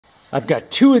I've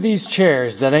got 2 of these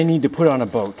chairs that I need to put on a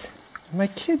boat. My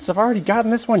kids have already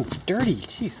gotten this one dirty.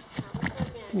 Jeez.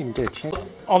 Didn't even get a chance.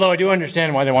 Although I do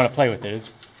understand why they want to play with it. It's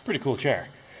a pretty cool chair.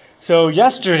 So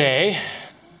yesterday,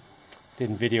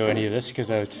 didn't video any of this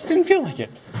because I just didn't feel like it.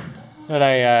 But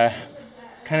I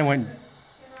kind of went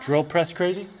drill press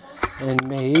crazy and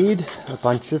made a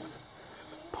bunch of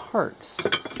parts.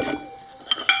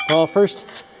 Well, first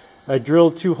I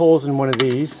drilled 2 holes in one of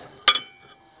these.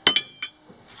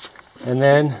 And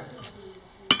then,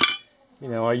 you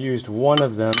know, I used one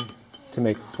of them to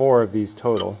make 4 of these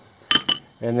total.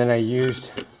 And then I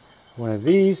used one of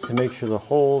these to make sure the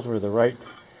holes were the right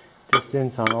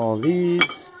distance on all of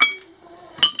these.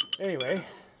 Anyway,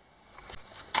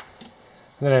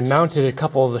 then I mounted a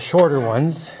couple of the shorter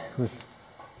ones with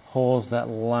holes that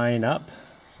line up.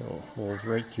 So holes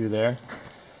right through there.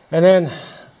 And then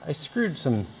I screwed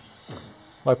some,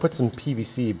 well, I put some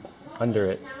PVC under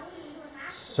it.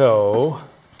 So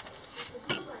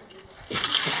I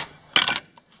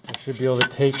should be able to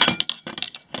take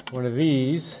one of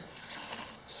these,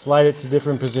 slide it to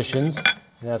different positions,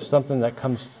 and have something that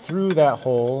comes through that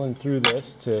hole and through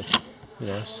this to, you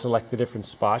know, select the different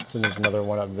spots. And there's another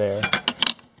one up there.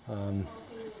 And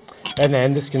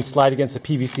then this can slide against the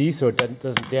PVC so it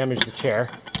doesn't damage the chair.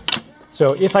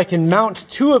 So if I can mount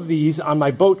 2 of these on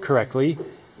my boat correctly,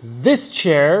 this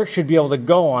chair should be able to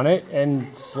go on it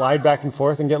and slide back and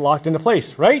forth and get locked into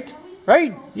place, right?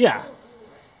 Right? Yeah.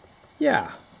 Yeah.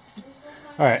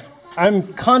 All right.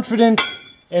 I'm confident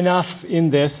enough in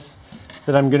this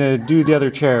that I'm going to do the other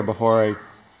chair before I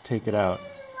take it out.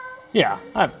 Yeah.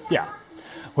 Yeah.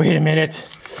 Wait a minute.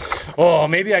 Oh,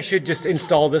 maybe I should just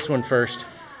install this one first.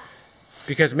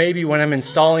 Because maybe when I'm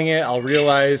installing it, I'll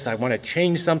realize I want to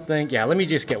change something. Yeah, let me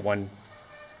just get one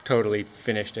totally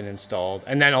finished and installed,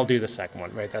 and then I'll do the second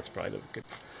one, right? That's probably the good.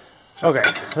 Okay,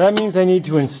 that means I need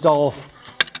to install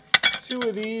 2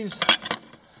 of these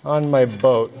on my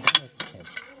boat.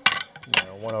 You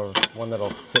know, one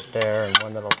that'll fit there and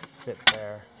one that'll fit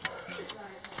there.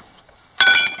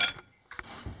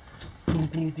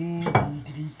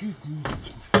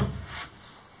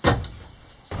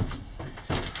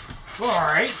 All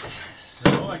right,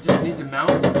 so I just need to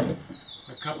mount a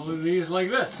couple of these like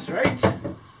this, right?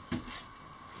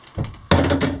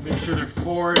 Make sure they're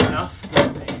forward enough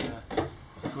that they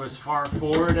go as far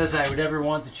forward as I would ever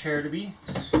want the chair to be.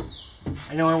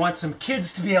 I know I want some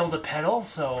kids to be able to pedal,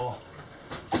 so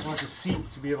I want the seat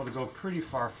to be able to go pretty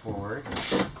far forward.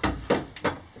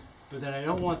 But then I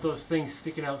don't want those things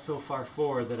sticking out so far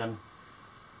forward that I'm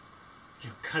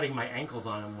cutting my ankles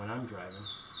on them when I'm driving.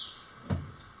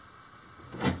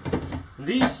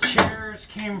 These chairs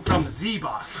came from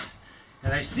Z-Box,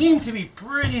 and they seem to be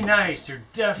pretty nice. They're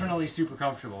definitely super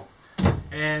comfortable,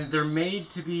 and they're made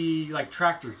to be like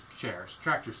tractor chairs,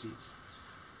 tractor seats,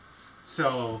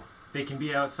 so they can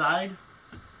be outside.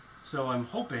 So I'm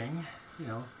hoping, you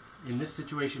know, in this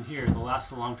situation here, they'll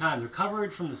last a long time. They're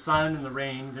covered from the sun and the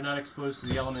rain. They're not exposed to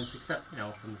the elements except, you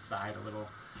know, from the side a little.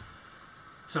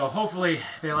 So hopefully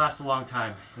they last a long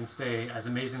time and stay as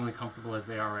amazingly comfortable as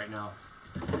they are right now.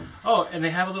 Oh, and they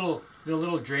have a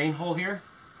little drain hole here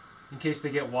in case they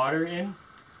get water in.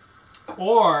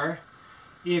 Or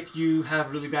if you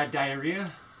have really bad diarrhea,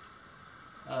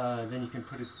 then you can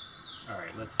put it. All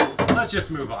right, let's just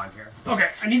move on here. Okay,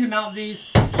 I need to mount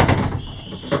these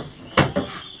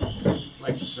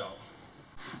like so.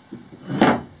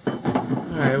 All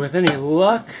right, with any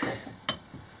luck,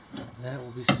 that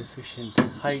will be sufficient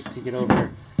height to get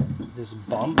over this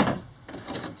bump.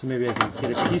 So maybe I can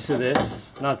get a piece of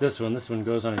this, not this one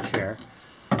goes on a chair,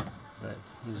 but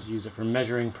I'll just use it for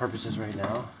measuring purposes right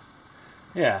now.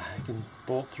 Yeah, I can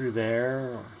bolt through there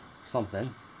or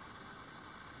something.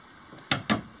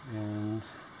 And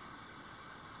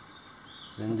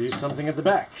then do something at the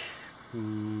back.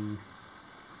 Yeah,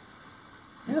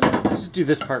 let's just do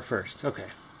this part first. Okay.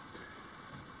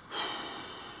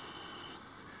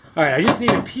 Alright, I just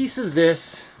need a piece of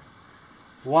this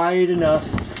wide enough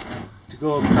to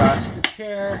go across the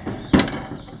chair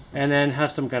and then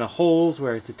have some kind of holes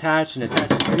where it's attached and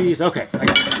attaches to these. Okay, I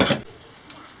got it.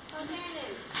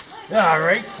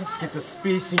 Alright, let's get the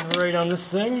spacing right on this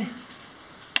thing.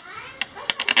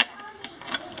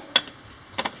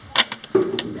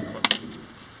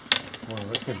 Boy,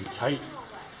 that's going to be tight.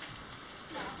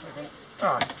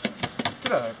 Oh,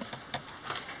 get out of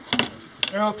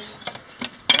there. Oops.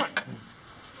 Come on.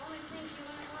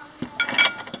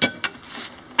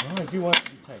 Well, I do want it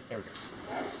to be tight. There we go.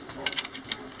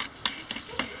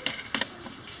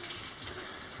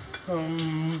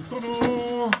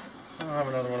 I'll have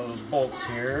another one of those bolts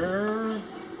here.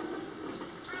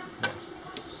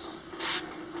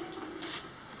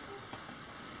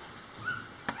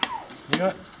 You know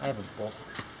what? I have a bolt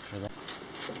for that.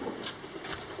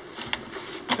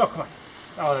 Oh, come on.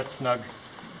 Oh, that's snug.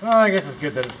 Well, I guess it's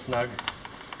good that it's snug.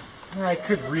 I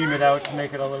could ream it out to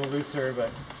make it a little looser,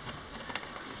 but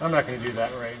I'm not going to do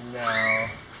that right now.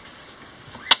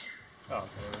 Oh,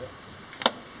 there we go.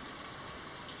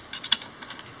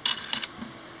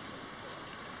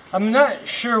 I'm not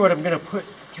sure what I'm going to put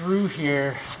through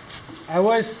here. I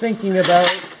was thinking about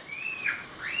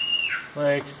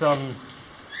like some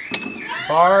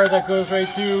bar that goes right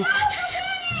through,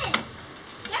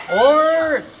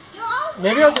 or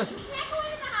maybe I'll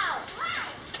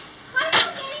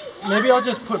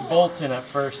just put bolts in at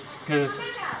first, because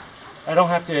I don't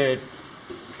have to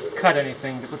cut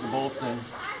anything to put the bolts in.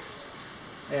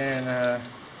 And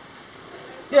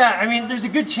yeah, I mean, there's a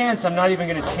good chance I'm not even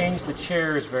going to change the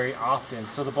chairs very often,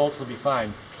 so the bolts will be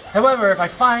fine. However, if I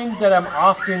find that I'm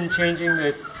often changing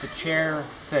the chair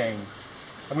thing,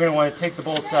 I'm going to want to take the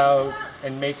bolts out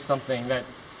and make something that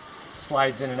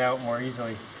slides in and out more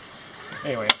easily.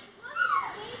 Anyway,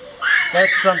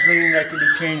 that's something that can be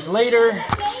changed later.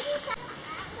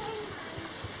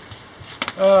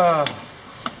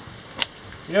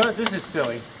 You know what? This is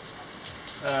silly.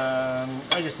 I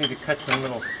just need to cut some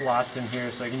little slots in here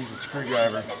so I can use a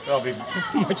screwdriver. That'll be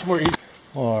much more easy.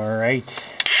 All right.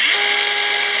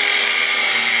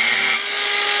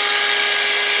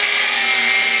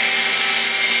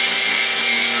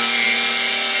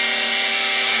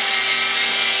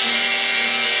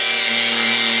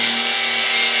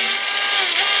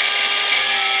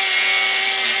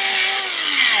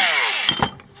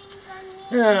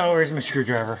 Oh, where's my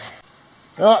screwdriver?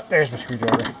 Oh, there's my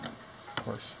screwdriver. Of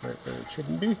course, right where it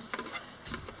shouldn't be.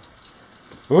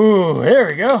 Ooh, there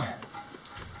we go.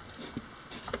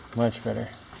 Much better.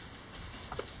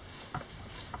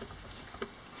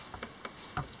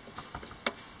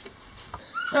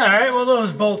 Alright, well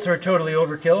those bolts are totally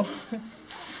overkill.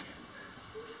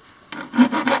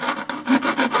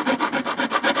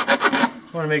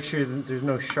 I want to make sure that there's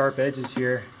no sharp edges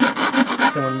here.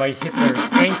 Someone might hit their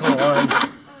ankle on.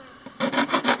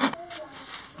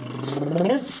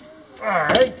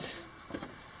 Alright.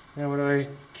 Now what do I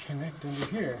connect under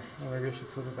here? Oh, maybe I should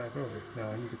flip it back over. No,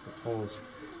 I need to put holes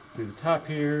through the top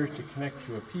here to connect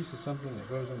to a piece of something that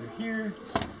goes under here.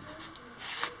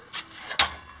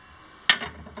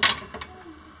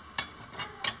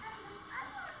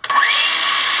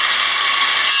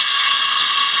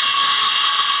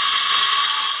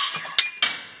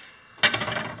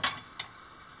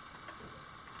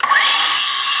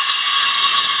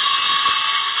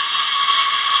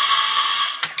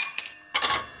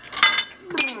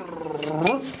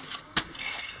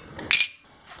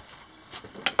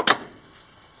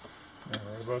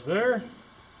 Right about there.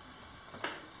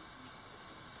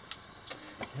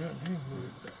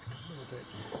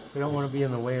 We don't want to be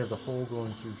in the way of the hole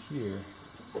going through here.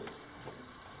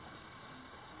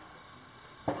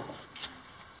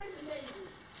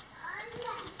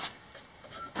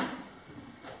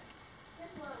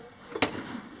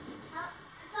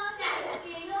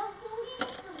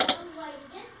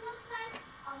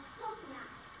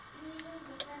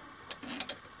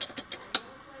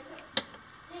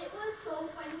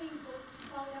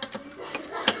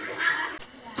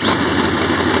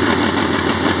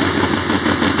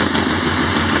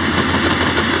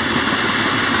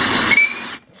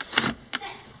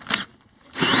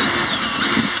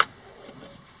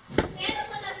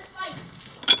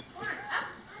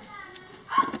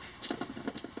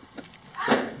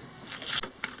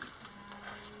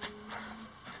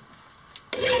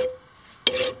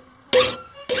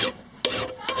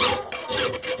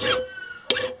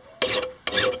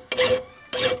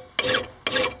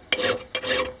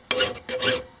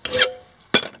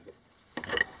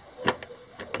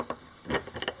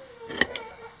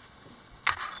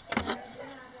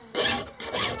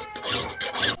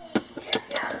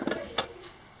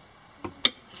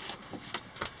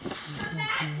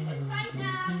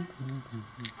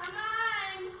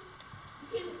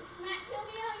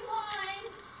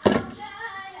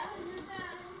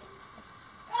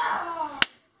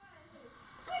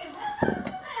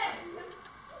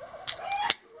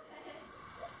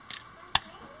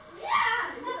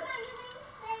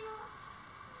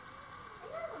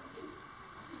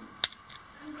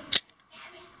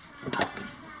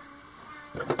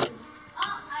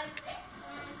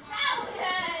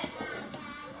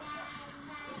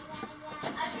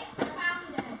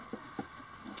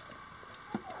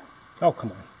 Oh,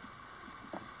 come on.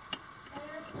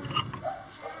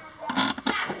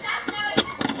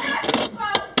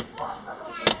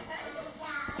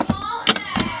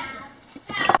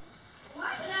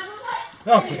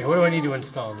 Okay, what do I need to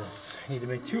install this? need to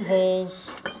make 2 holes,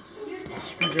 a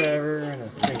screwdriver, and a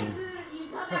thingy.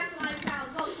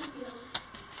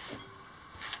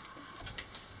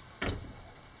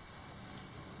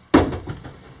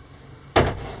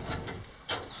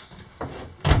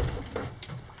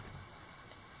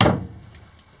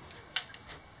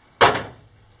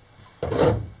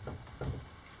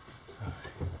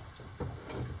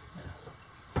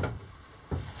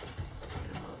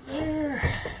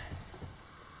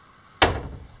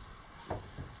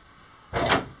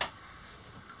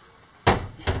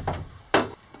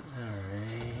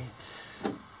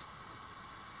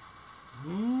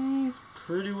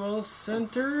 Pretty well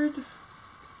centered.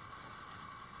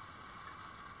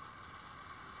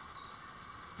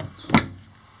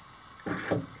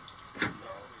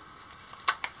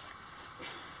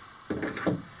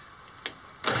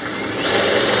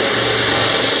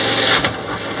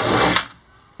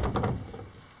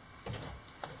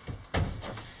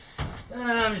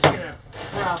 I'm just gonna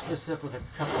prop this up with a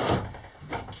couple of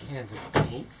cans of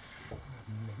paint for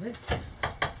a minute.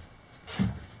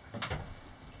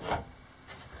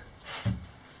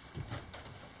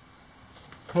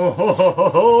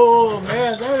 Oh,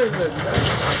 man, that is a...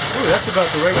 Oh, that's about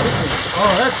the right distance.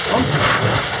 Oh, that's pumping.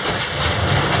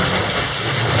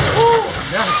 Oh,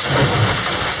 nice.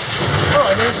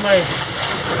 Oh, and there's my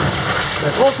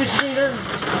voltage meter.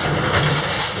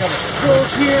 Got my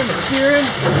controls here, my steering.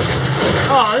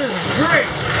 Oh, this is great.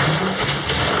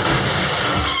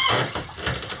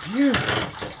 Beautiful.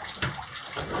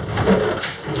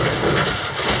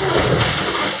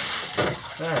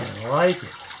 I like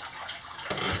it.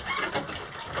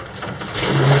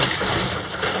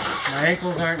 My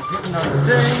ankles aren't hitting on the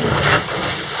thing.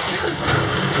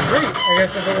 Great, I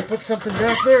guess I better put something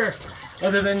back there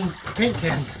other than paint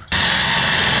cans.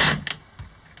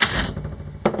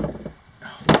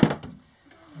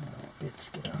 Bits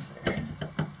get off there.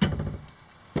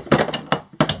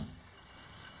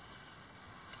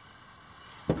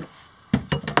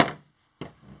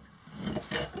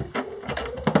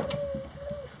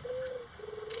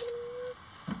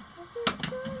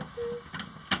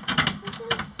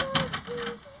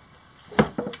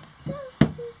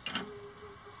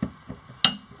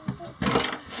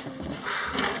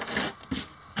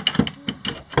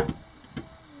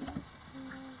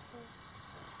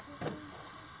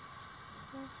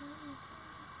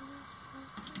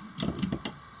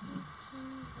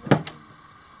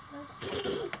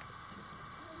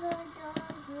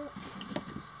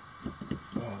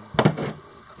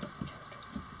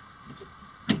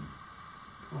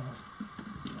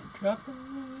 Drop it.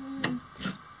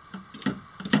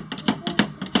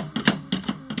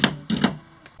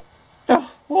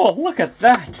 Oh, look at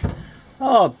that.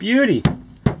 Oh, beauty.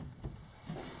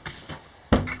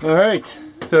 All right,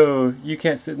 so you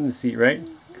can't sit in the seat, right?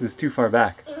 Because it's too far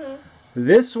back.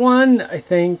 This one, I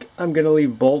think I'm gonna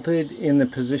leave bolted in the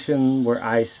position where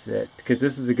I sit, because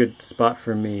this is a good spot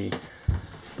for me,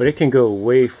 but it can go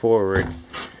way forward.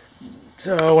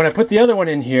 So when I put the other one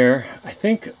in here, I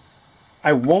think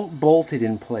I won't bolt it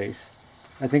in place.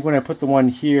 I think when I put the one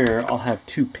here, I'll have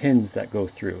 2 pins that go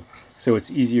through, so it's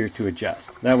easier to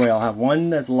adjust. That way I'll have one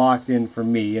that's locked in for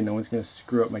me and no one's going to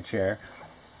screw up my chair,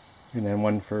 and then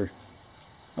one for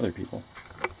other people.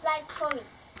 Like for me.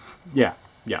 Yeah,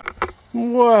 yeah.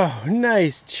 Whoa,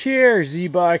 nice chair,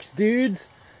 Z-Box dudes.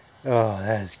 Oh,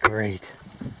 that is great.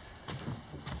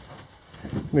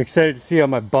 I'm excited to see how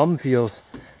my bum feels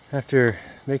after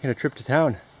making a trip to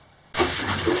town.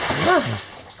 Nice.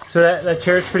 So that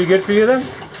chair is pretty good for you then?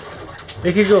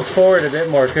 It could go forward a bit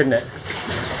more, couldn't it?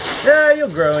 Yeah, you'll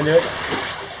grow into it.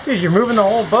 Dude, you're moving the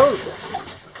whole boat.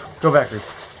 Go backwards.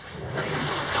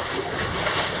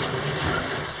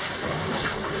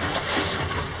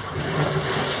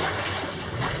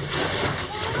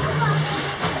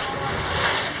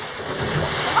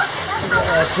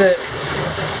 That's it.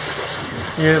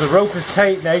 Yeah, the rope is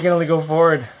tight, now you can only go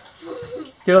forward.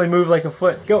 You can only move like a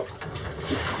foot. Go.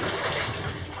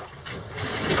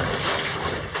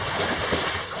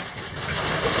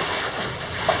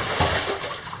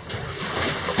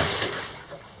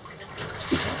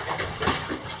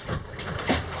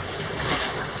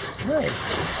 Nice.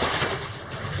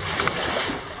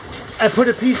 I put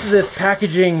a piece of this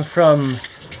packaging from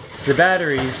the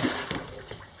batteries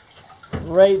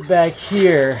right back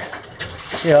here.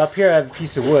 You know, up here I have a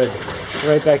piece of wood.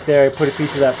 Right back there I put a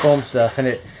piece of that foam stuff, and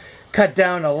it cut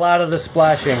down a lot of the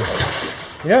splashing.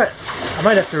 You know what? I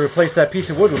might have to replace that piece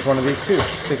of wood with one of these too.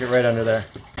 Stick it right under there.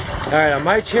 Alright, on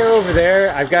my chair over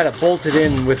there, I've got it bolted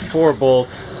in with 4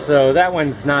 bolts, so that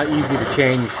one's not easy to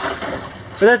change.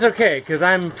 But that's okay, because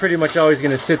I'm pretty much always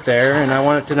going to sit there and I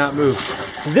want it to not move.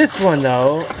 This one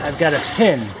though, I've got a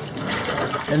pin.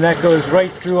 And that goes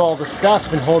right through all the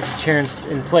stuff and holds the chair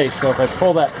in place. So if I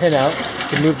pull that pin out, I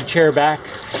can move the chair back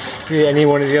to any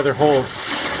one of the other holes.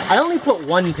 I only put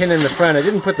one pin in the front. I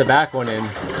didn't put the back one in.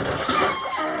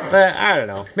 But I don't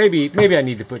know. Maybe I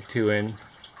need to put two in.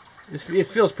 It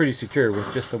feels pretty secure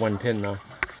with just the one pin though.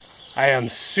 I am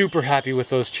super happy with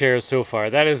those chairs so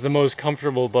far. That is the most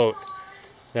comfortable boat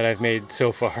that I've made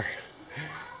so far.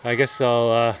 I guess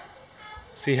I'll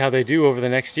see how they do over the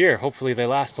next year. Hopefully they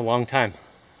last a long time.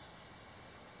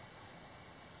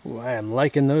 Ooh, I am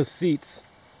liking those seats.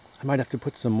 I might have to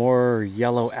put some more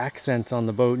yellow accents on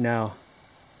the boat now.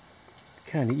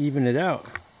 Kind of even it out.